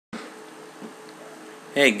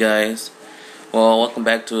Hey guys, well welcome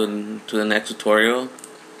back to the next tutorial.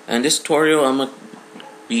 And this tutorial I'm gonna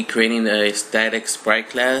be creating a static sprite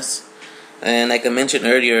class. And like I mentioned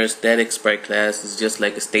earlier, a static sprite class is just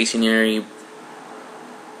like a stationary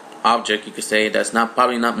object, you could say, that's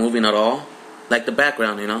probably not moving at all. Like the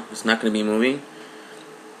background, it's not gonna be moving.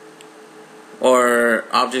 Or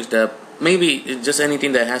objects that maybe it's just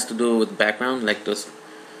anything that has to do with background, like the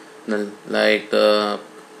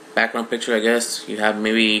background picture. I guess you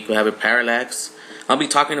could have a parallax. I'll be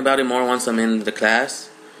talking about it more once I'm in the class,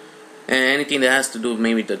 and anything that has to do with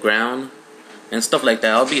maybe the ground and stuff like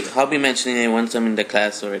that. I'll be mentioning it once I'm in the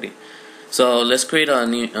class already. So let's create a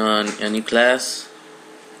new class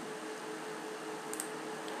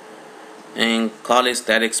and call it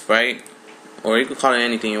static sprite, or you could call it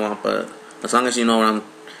anything you want, but as long as you know what I'm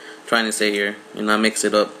trying to say here and not mix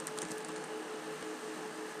it up.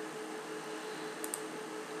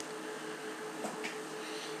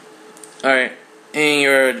 Alright, in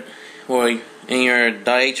your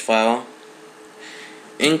 .h file,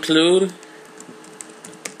 include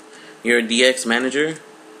your DX manager.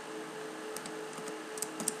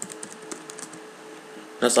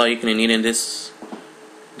 That's all you can need in this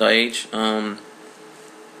 .h. And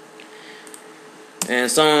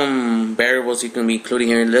some variables you can be including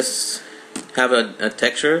here. Let's have a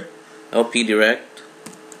texture, LP Direct,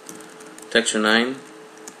 texture 9,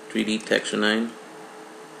 3D texture 9.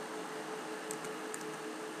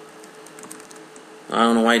 I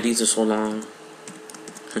don't know why these are so long.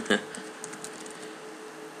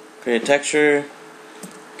 Create a texture,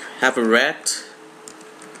 have a rect.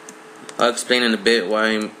 I'll explain in a bit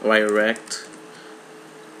why a rect.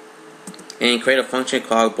 And create a function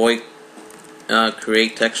called void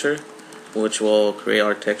create texture, which will create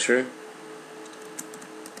our texture.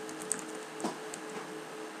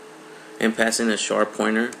 And pass in a sharp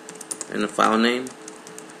pointer and the file name.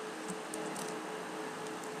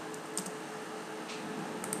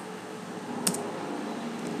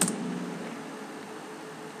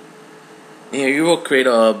 Here you will create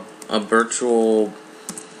a virtual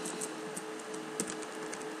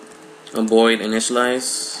void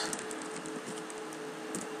initialize.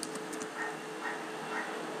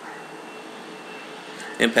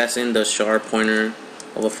 And pass in the sharp pointer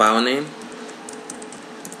of a file name.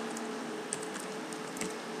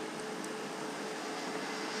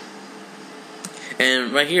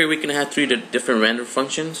 And right here we can have three different render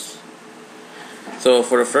functions. So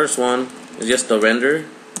for the first one, it's just the render.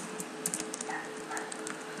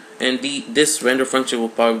 And this render function will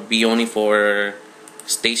probably be only for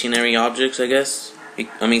stationary objects, I guess.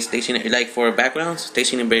 I mean stationary, like for backgrounds,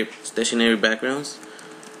 stationary backgrounds.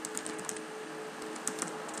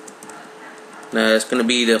 Now it's gonna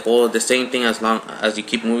be the same thing as long as you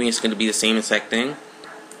keep moving. It's gonna be the same exact thing.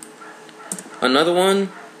 Another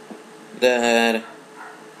one that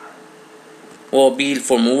will be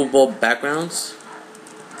for movable backgrounds,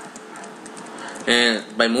 and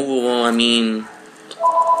by movable I mean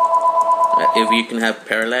if you can have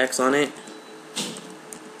parallax on it.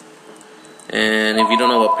 And if you don't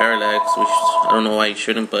know what parallax, which I don't know why you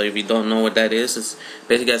shouldn't, but if you don't know what that is, it's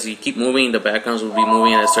basically as you keep moving, the backgrounds will be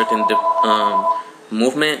moving at a certain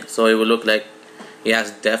movement, so it will look like it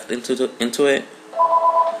has depth into it.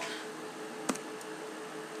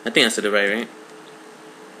 I think I said it right?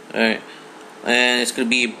 Alright. And it's going to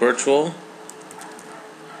be virtual.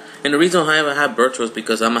 And the reason why I have virtual is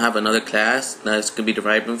because I'm going to have another class that's going to be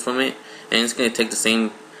deriving from it, and it's going to take the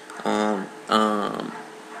same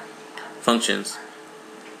functions.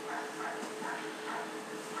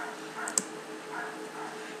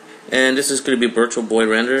 And this is going to be virtual void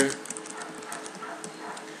render.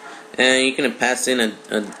 And you can pass in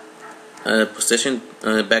a position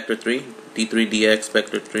vector 3, d3dx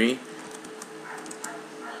vector 3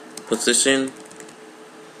 position.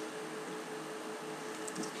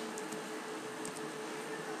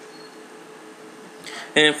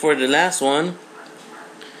 And for the last one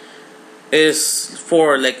is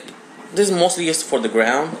for this is mostly just for the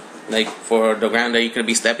ground, like for the ground that you could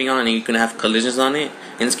be stepping on and you can have collisions on it,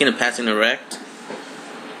 and it's gonna pass in a rect.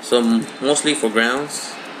 So mostly for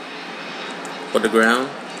grounds, for the ground.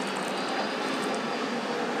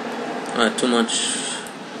 Too much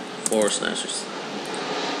forward slashes.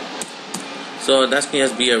 So that's gonna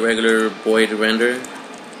just be a regular void render,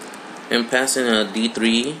 and pass in a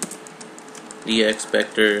d3 dx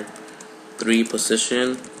vector 3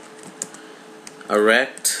 position, a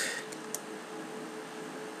rect,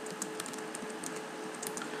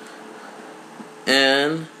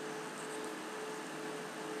 and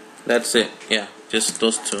that's it. Yeah, just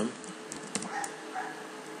those two.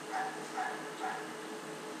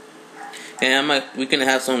 And we can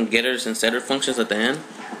have some getters and setter functions at the end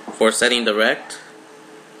for setting the rect.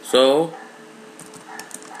 So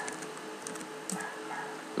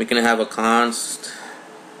we can have a const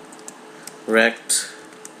rect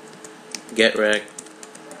get rect,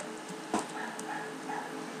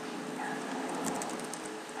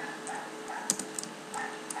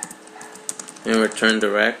 and return the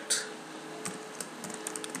rect.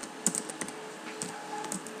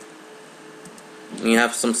 And you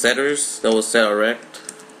have some setters that will set a rect,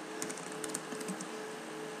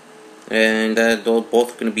 and that those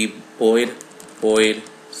both going to be void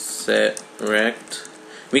set rect.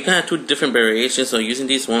 We can have two different variations. So using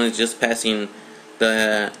these, one is just passing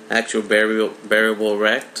the actual variable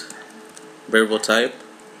rect, variable type,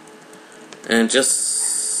 and just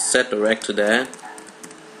set the rect to that.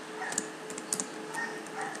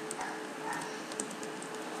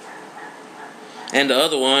 And the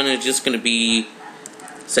other one is just going to be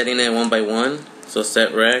setting it one by one. So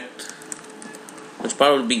set rect, which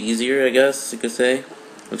probably be easier, I guess you could say.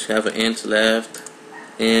 Which have an int left,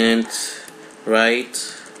 int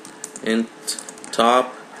right, int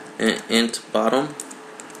top, and int bottom.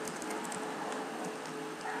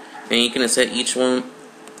 And you can set each one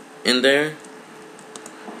in there.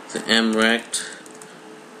 So mrect,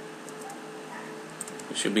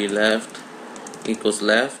 it should be left equals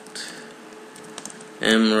left.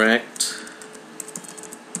 mrect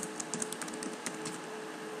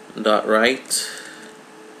dot right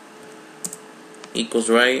equals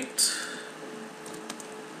right.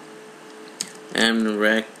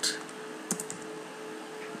 mrect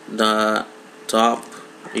dot top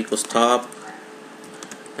equals top,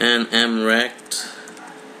 and mrect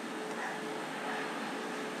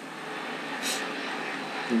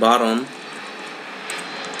bottom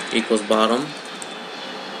equals bottom.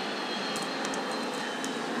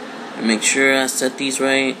 And make sure I set these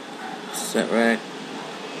right. Set rect.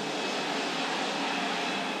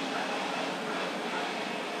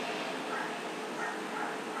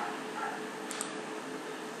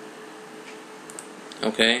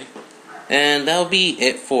 Okay, and that'll be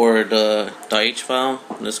it for the .h file.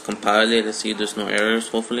 Let's compile it and see if there's no errors,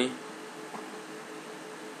 hopefully.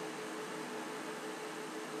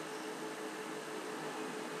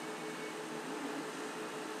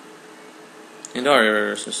 And there are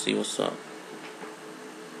errors. Let's see what's up.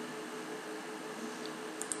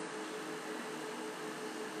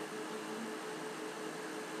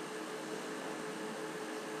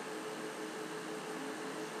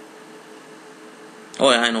 Oh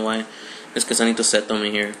yeah, I know why. It's because I need to set them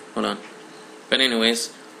in here. Hold on. But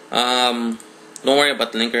anyways, don't worry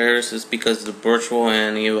about the linker errors. It's because it's virtual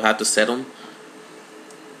and you have to set them.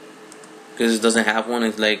 Because it doesn't have one.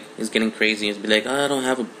 It's like it's getting crazy. It's be like, oh, I don't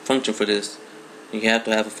have a function for this. You have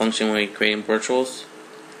to have a function when you're creating virtuals.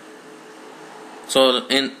 So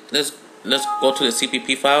and let's go to the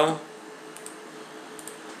CPP file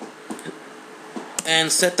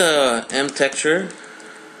and set the M texture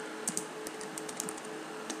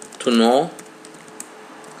to null.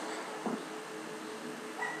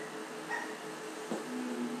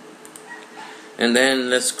 And then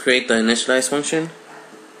let's create the initialize function,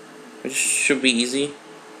 which should be easy.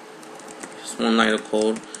 Just one line of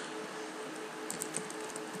code.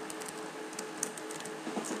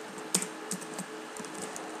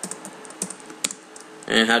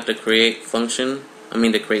 And have to create function. I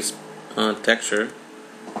mean, the create texture.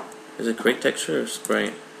 Is it create texture or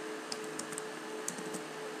Sprite?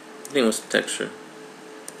 I think it was texture.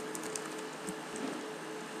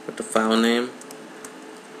 With the file name.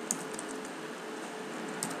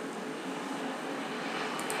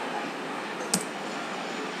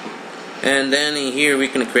 And then in here we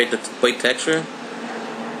can create the create texture.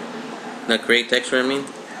 The create texture, I mean.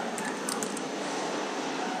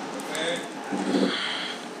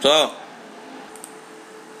 So,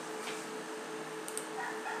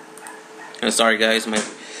 and sorry guys,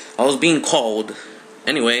 I was being called.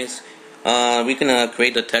 Anyways, we can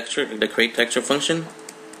create the texture, the create texture function,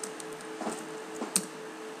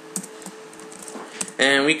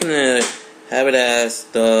 and we can have it as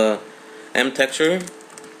the M texture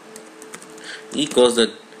equals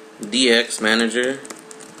the DX manager,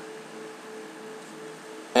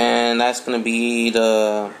 and that's gonna be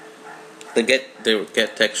the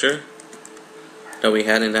get texture that we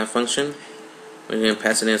had in that function. We're gonna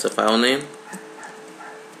pass it in as a file name,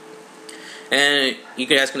 and you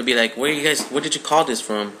guys gonna be like, where did you call this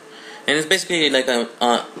from? And it's basically like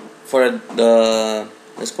for the,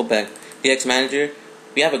 let's go back, DX manager.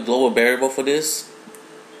 We have a global variable for this,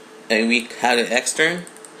 and we had an extern.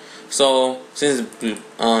 So since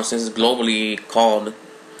it's globally called,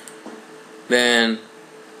 then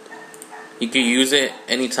you can use it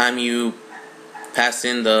anytime you pass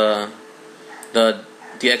in the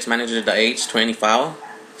DirectX9 to any file.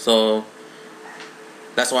 So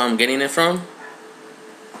that's why I'm getting it from.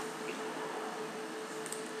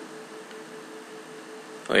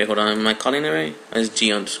 Oh wait, hold on, am I calling it right? It's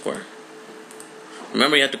G underscore.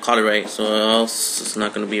 Remember, you have to call it right, so else it's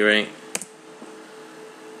not gonna be right.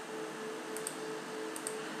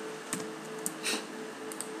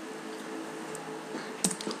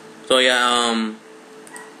 So yeah,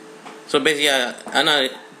 so basically, I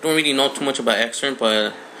don't really know too much about extern,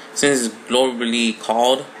 but since it's globally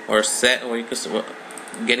called or set, or you could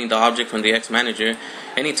getting the object from the DirectX,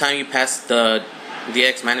 anytime you pass the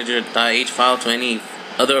DirectX file to any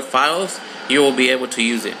other files, you will be able to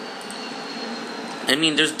use it. I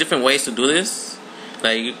mean, there's different ways to do this.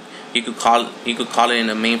 Like you could call it in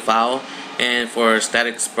the main file, and for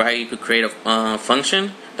static sprite, you could create a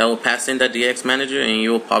function that will pass in that DirectX, and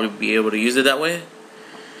you will probably be able to use it that way.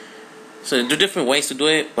 So there are different ways to do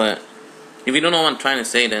it, but if you don't know what I'm trying to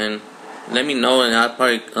say, then let me know, and I'll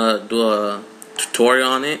probably do a tutorial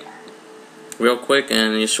on it real quick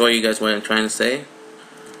and show you guys what I'm trying to say.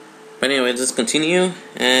 But anyway, let's continue,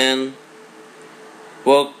 and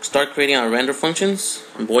we'll start creating our render functions.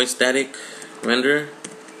 Void static render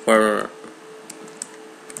for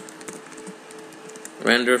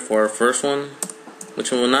our first one, which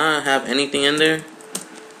will not have anything in there.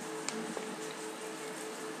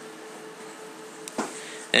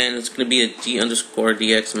 And it's going to be a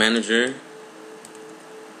G_DX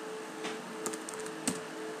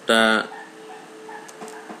that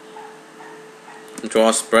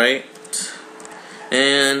draw sprite,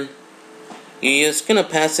 and you're just going to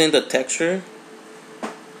pass in the texture.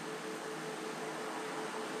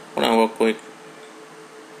 Hold on real quick.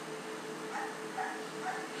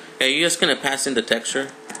 Yeah, you're just going to pass in the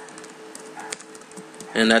texture,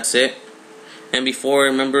 and that's it. And before,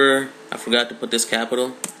 remember, I forgot to put this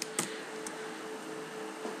capital.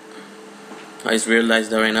 I just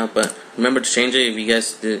realized that right now, but remember to change it if you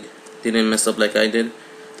guys didn't mess up like I did.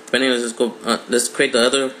 But anyways, let's go. Let's create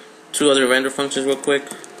the two other render functions real quick.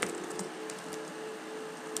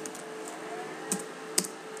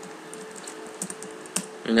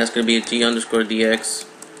 And that's gonna be a G_DX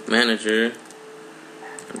manager,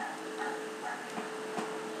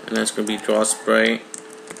 and that's gonna be draw sprite.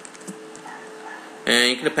 And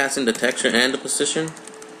you're gonna pass in the texture and the position.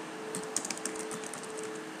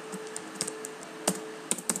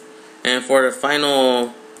 And for the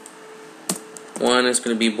final one, it's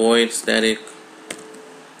gonna be void static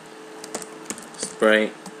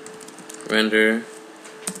sprite render.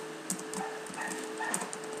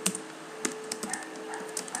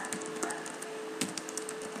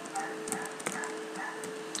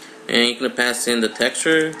 And you're gonna pass in the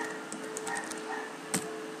texture,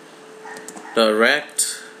 the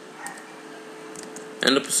rect,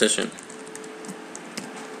 and the position.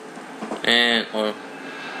 And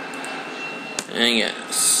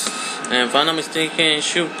yes. And if I'm not mistaken, it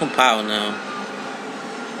should compile now.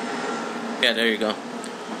 Yeah, there you go.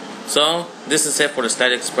 So this is it for the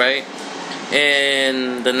static sprite.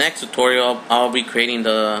 In the next tutorial, I'll be creating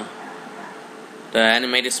the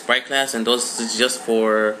animated sprite class, and those is just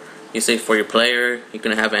for, you say, for your player. You're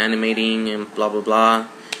gonna have animating and blah blah blah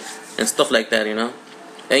and stuff like that, you know.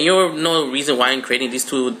 And you'll know the reason why I'm creating these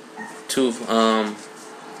two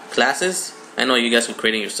classes. I know you guys can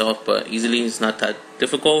create it yourself, but easily, it's not that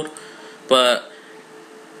difficult. But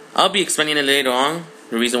I'll be explaining it later on,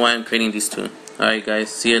 the reason why I'm creating these two. Alright guys,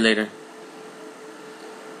 see you later.